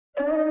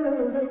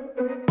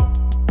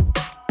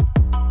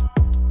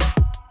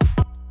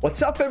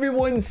What's up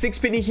everyone,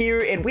 Sixpenny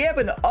here, and we have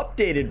an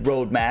updated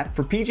roadmap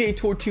for PGA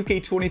Tour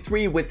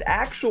 2K23 with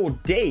actual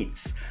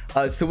dates,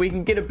 so we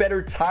can get a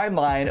better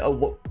timeline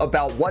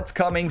about what's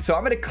coming. So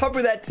I'm going to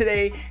cover that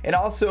today and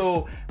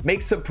also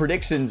make some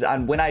predictions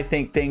on when I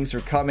think things are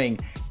coming,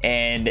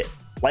 and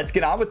let's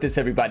get on with this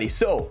everybody.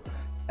 So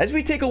as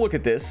we take a look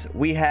at this,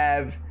 we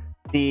have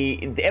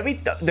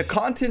the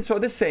contents are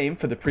the same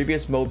for the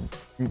previous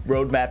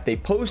roadmap they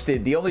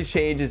posted. The only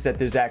change is that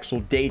there's actual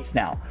dates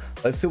now.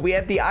 So we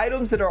have the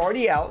items that are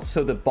already out.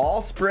 So the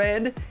ball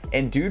spread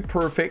and Dude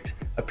Perfect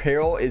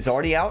apparel is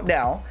already out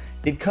now.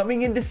 Then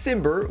coming in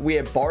December, we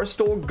have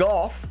Barstool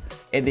Golf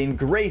and then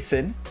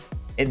Grayson.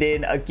 And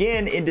then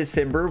again in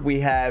December, we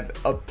have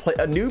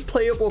a new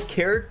playable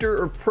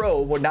character or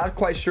pro. We're not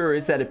quite sure.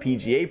 Is that a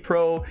PGA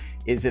pro?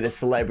 Is it a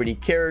celebrity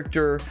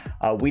character?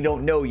 We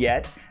don't know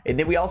yet. And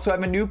then we also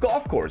have a new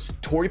golf course,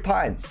 Torrey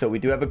Pines. So we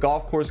do have a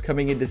golf course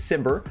coming in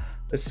December.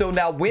 So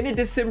now when in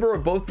December are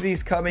both of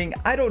these coming?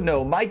 I don't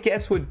know. My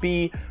guess would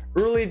be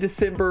early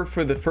December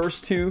for the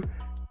first two,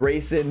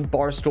 Grayson,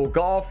 Barstool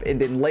Golf, and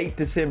then late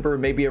December,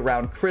 maybe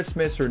around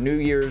Christmas or New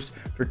Year's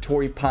for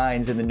Torrey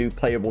Pines and the new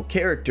playable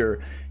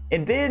character.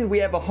 And then we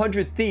have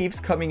 100 Thieves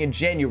coming in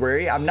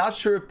January. I'm not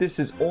sure if this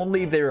is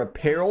only their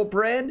apparel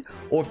brand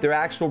or if they're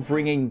actually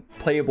bringing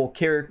playable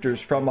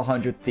characters from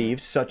 100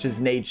 Thieves, such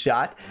as Nade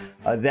Shot.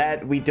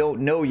 That we don't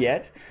know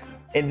yet.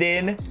 And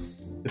then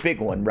the big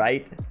one,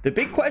 right? The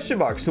big question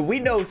mark. So we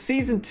know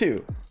Season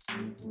 2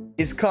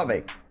 is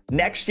coming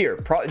next year,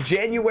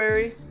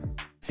 January,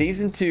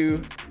 Season 2.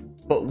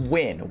 But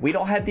when? We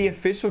don't have the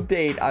official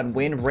date on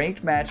when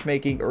ranked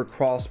matchmaking or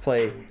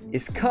crossplay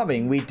is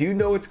coming. We do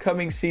know it's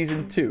coming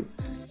Season 2.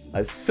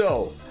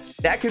 So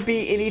that could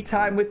be any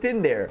time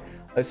within there.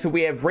 So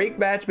we have ranked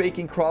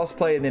matchmaking,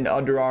 crossplay, and then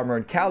Under Armour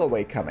and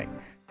Callaway coming.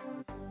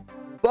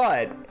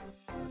 But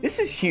this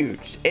is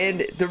huge.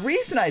 And the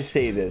reason I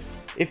say this,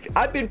 if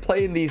I've been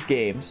playing these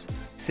games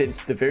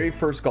since the very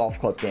first Golf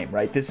Club game,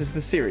 right? This is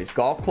the series.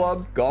 Golf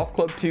Club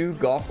 2,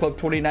 Golf Club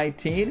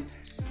 2019.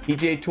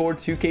 PGA Tour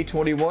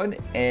 2K21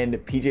 and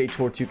PGA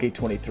Tour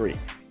 2K23.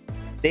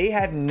 They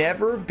have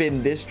never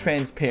been this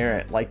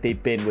transparent like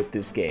they've been with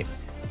this game.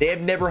 They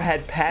have never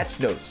had patch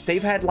notes.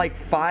 They've had like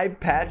 5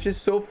 patches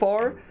so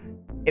far,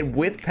 and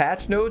with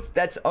patch notes,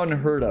 that's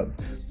unheard of.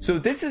 So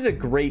this is a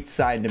great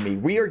sign to me.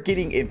 We are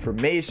getting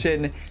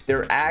information.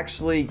 They're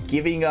actually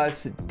giving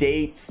us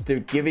dates. They're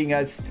giving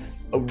us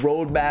a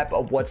roadmap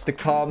of what's to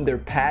come. They're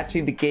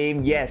patching the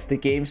game. Yes, the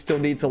game still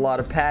needs a lot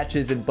of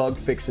patches and bug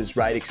fixes,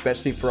 right?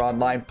 Especially for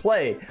online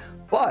play.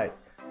 But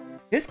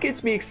this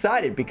gets me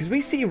excited because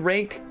we see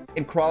rank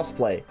and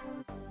crossplay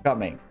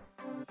coming.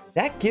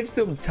 That gives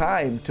them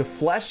time to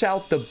flesh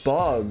out the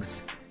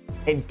bugs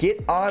and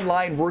get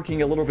online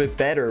working a little bit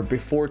better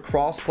before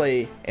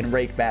crossplay and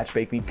ranked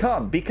matchmaking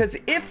come. Because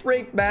if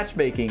ranked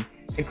matchmaking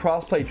and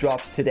crossplay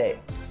drops today,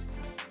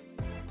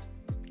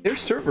 their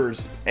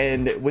servers,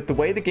 and with the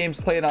way the game's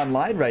playing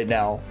online right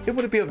now, it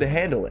wouldn't be able to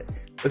handle it.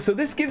 So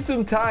this gives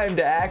them time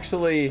to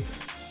actually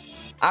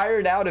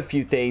iron out a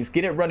few things,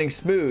 get it running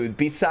smooth.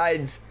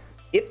 Besides,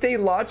 if they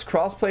launch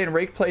crossplay and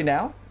rake play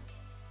now,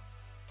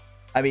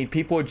 I mean,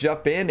 people would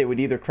jump in, it would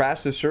either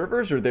crash the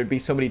servers or there'd be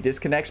so many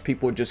disconnects,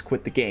 people would just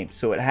quit the game.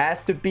 So it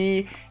has to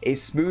be a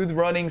smooth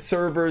running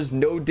servers,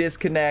 no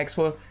disconnects.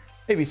 Well,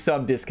 maybe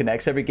some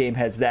disconnects, every game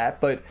has that,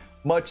 but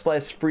much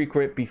less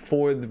frequent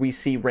before we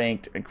see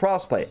ranked and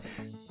crossplay.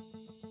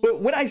 But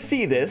when I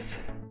see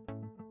this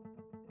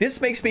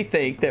makes me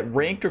think that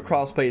ranked or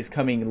crossplay is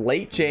coming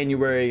late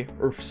January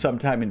or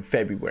sometime in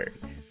February.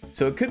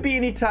 So it could be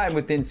any time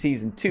within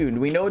Season 2. And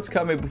we know it's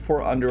coming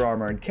before Under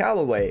Armour and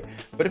Callaway.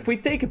 But if we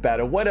think about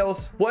it, what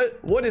else?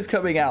 What is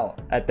coming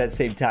out at that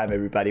same time,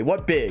 everybody?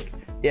 What big?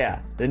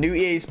 Yeah, the new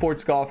EA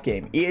Sports golf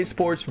game. EA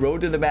Sports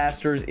Road to the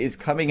Masters is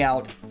coming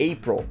out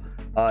April.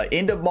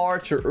 End of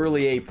March or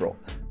early April.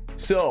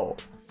 So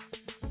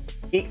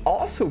it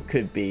also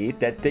could be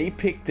that they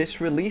pick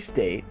this release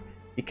date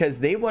because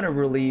they want to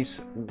release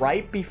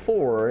right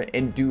before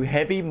and do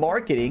heavy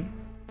marketing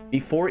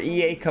before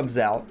EA comes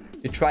out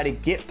to try to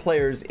get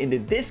players into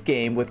this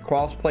game with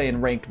crossplay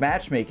and ranked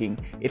matchmaking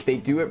if they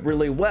do it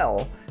really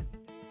well,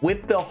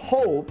 with the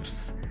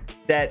hopes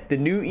that the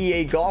new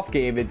EA golf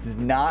game is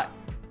not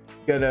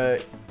gonna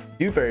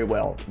do very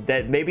well.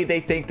 That maybe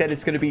they think that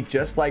it's going to be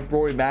just like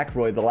Rory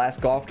McIlroy, the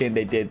last golf game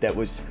they did that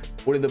was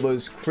one of the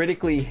most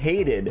critically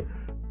hated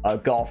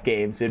golf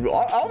games, and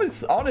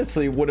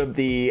honestly one of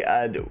the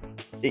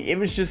it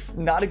was just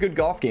not a good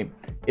golf game.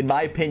 In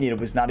my opinion, it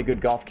was not a good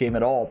golf game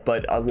at all.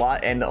 But a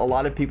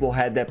lot of people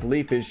had that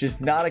belief. It's just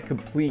not a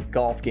complete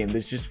golf game.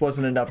 There just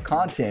wasn't enough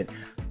content.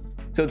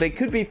 So they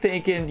could be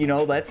thinking, you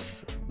know,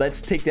 let's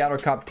take down our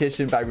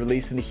competition by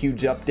releasing a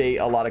huge update,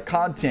 a lot of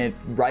content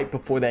right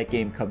before that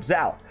game comes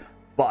out.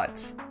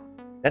 But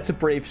that's a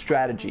brave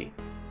strategy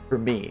for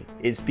me,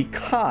 is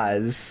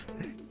because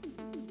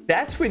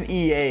that's when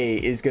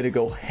EA is going to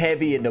go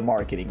heavy into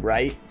marketing,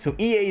 right? So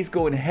EA is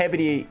going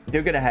heavy.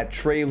 They're going to have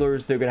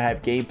trailers. They're going to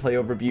have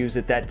gameplay overviews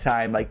at that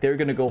time. Like, they're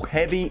going to go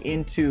heavy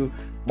into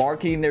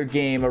marketing their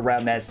game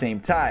around that same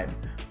time.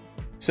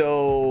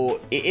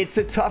 So it's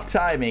a tough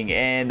timing,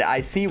 and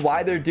I see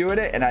why they're doing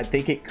it, and I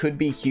think it could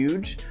be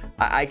huge.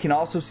 I can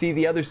also see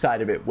the other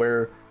side of it,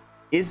 where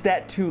is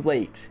that too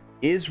late?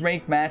 Is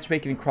ranked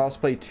matchmaking and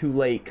crossplay too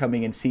late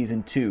coming in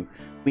season 2?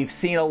 We've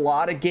seen a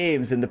lot of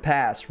games in the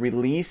past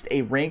released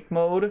a ranked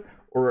mode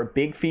or a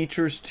big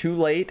features too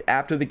late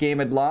after the game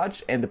had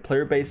launched and the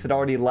player base had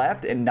already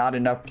left and not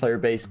enough player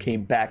base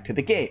came back to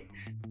the game.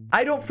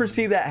 I don't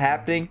foresee that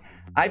happening.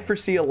 I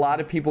foresee a lot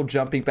of people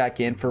jumping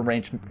back in for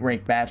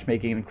ranked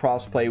matchmaking and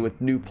crossplay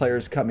with new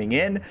players coming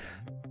in.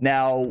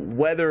 Now,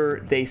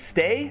 whether they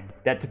stay,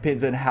 that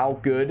depends on how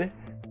good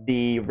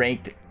the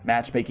ranked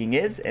matchmaking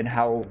is and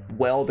how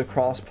well the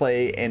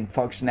crossplay and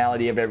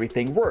functionality of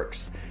everything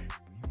works.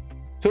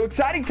 So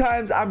exciting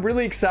times. I'm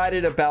really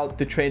excited about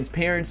the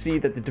transparency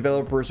that the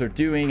developers are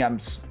doing.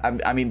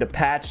 I mean, the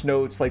patch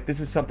notes, like,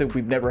 this is something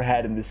we've never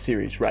had in this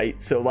series,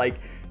 right? So like,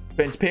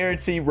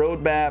 transparency,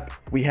 roadmap,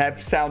 we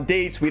have sound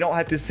dates. We don't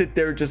have to sit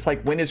there just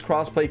like, when is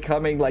crossplay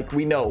coming? Like,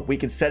 we know we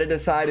can set it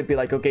aside and be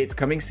like, okay, it's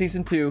coming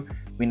season 2.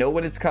 We know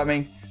when it's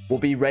coming. We'll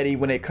be ready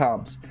when it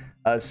comes.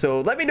 So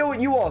let me know what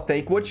you all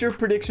think. What's your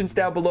predictions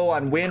down below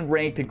on when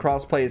ranked and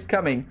crossplay is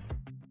coming?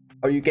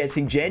 Are you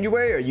guessing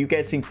January? Are you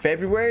guessing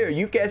February? Are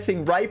you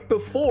guessing right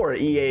before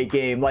EA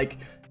game, like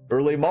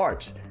early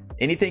March?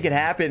 Anything can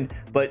happen,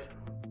 but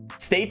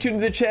stay tuned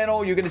to the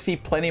channel. You're going to see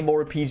plenty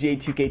more PGA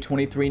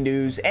 2K23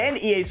 news and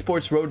EA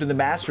Sports Road to the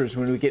Masters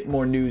when we get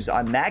more news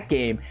on that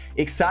game.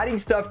 Exciting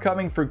stuff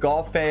coming for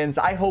golf fans.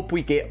 I hope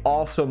we get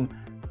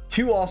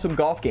two awesome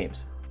golf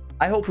games.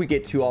 I hope we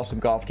get 2 awesome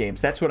golf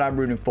games. That's what I'm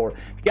rooting for. If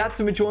you got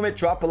some enjoyment,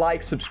 drop a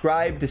like,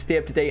 subscribe to stay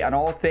up to date on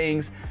all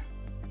things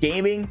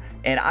gaming,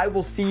 and I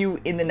will see you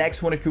in the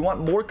next one. If you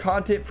want more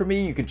content from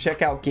me, you can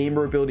check out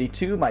Gamer Ability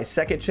 2, my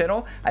second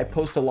channel. I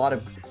post a lot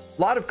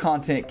of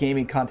content,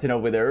 gaming content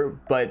over there,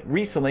 but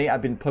recently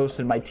I've been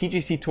posting my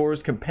TGC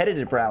Tours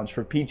competitive rounds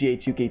for PGA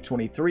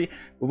 2K23.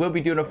 We will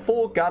be doing a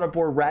full God of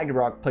War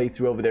Ragnarok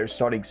playthrough over there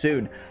starting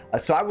soon.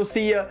 So I will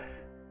see you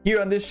here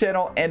on this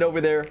channel and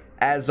over there.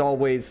 As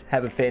always,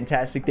 have a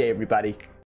fantastic day, everybody.